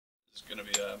it's going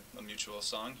to be a mutual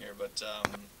song here, but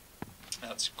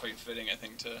that's quite fitting, I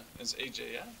think, to, is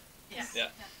AJ, yeah? Yes. Yeah.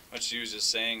 What she was just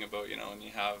saying about, you know, when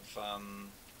you have, I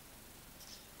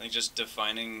think just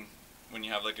defining when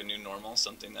you have like a new normal,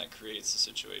 something that creates a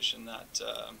situation that,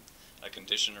 a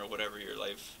condition or whatever your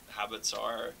life habits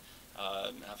are,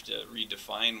 have to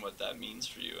redefine what that means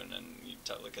for you, and then you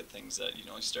look at things that, you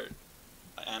know, you start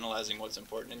analyzing what's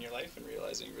important in your life and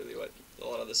realizing really what a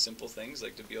lot of the simple things,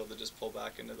 like to be able to just pull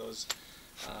back into those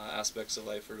aspects of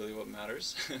life are really what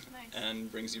matters. Nice.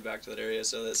 And brings you back to that area.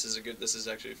 So this is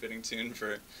actually a fitting tune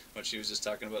for what she was just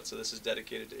talking about. So this is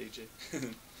dedicated to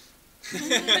AJ.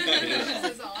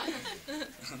 This is on.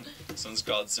 This one's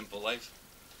called Simple Life.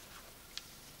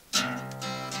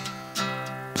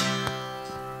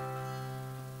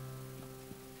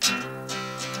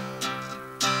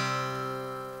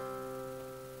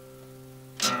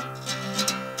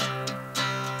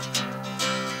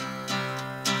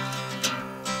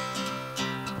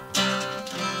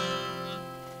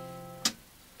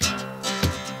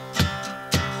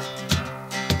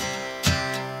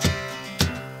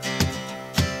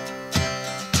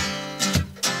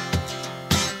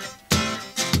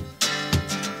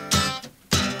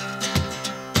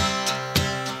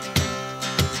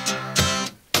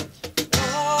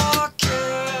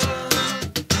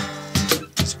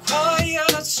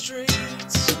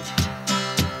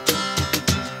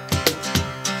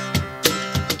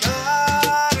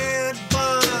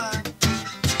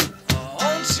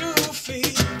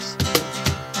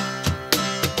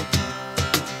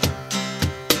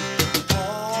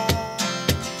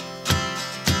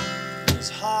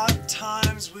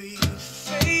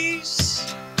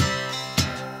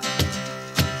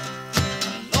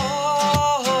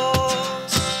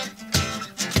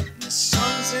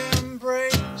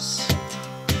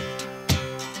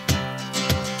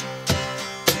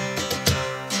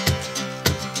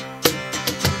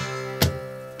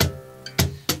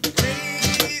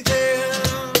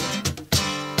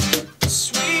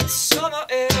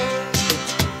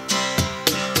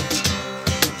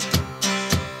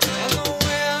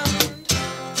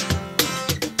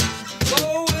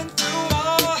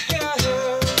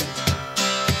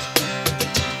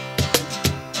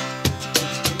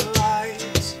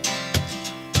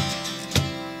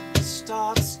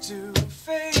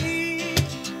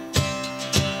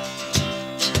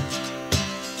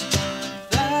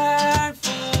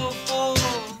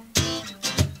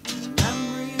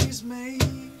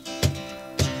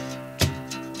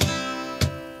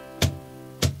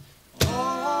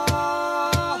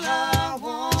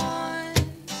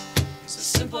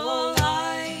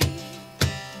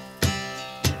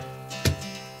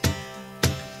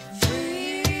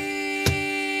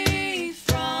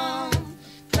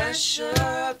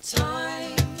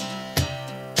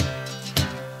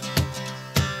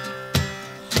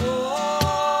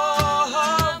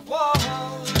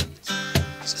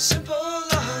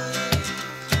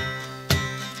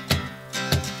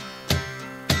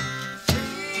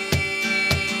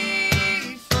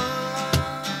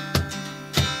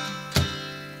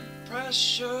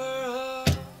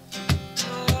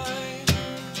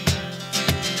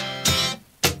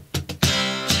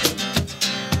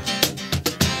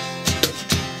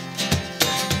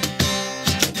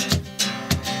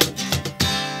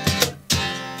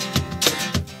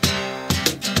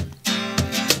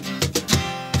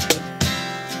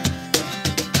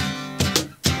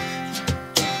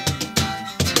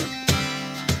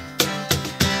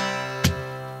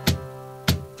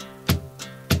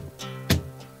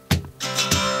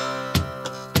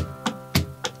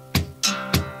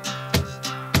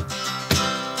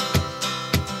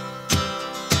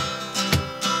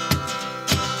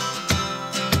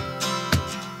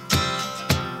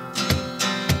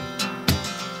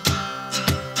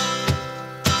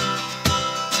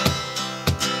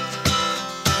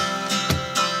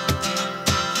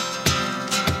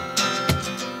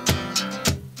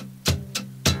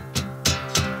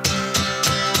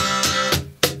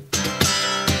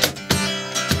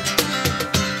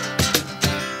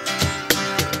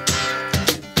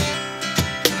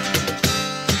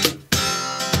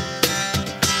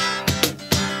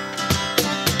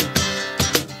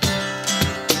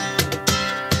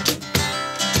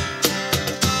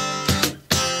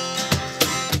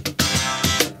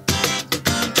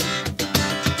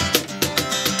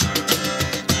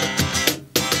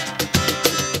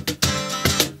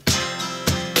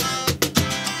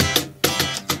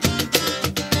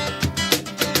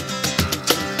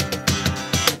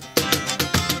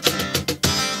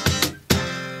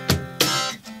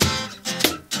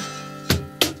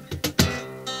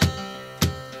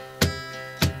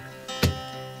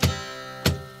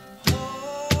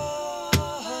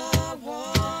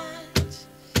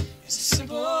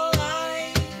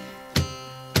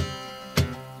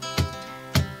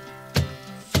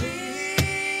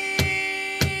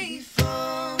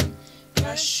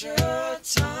 pressure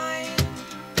time.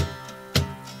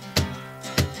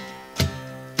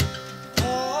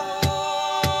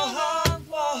 All I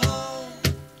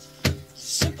want,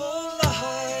 simple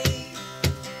life,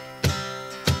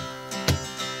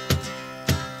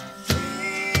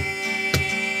 free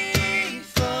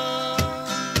from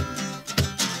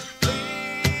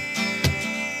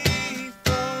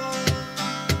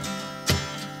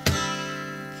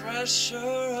pressure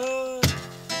of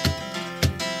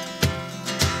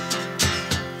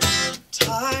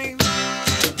time.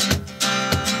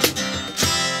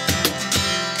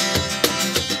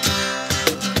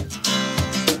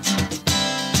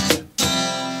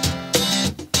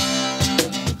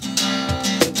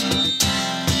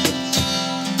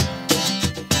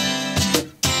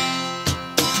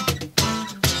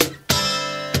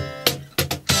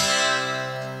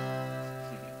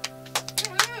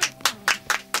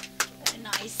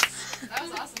 Nice. That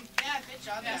was awesome. Yeah, good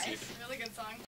job, guys. Really good song.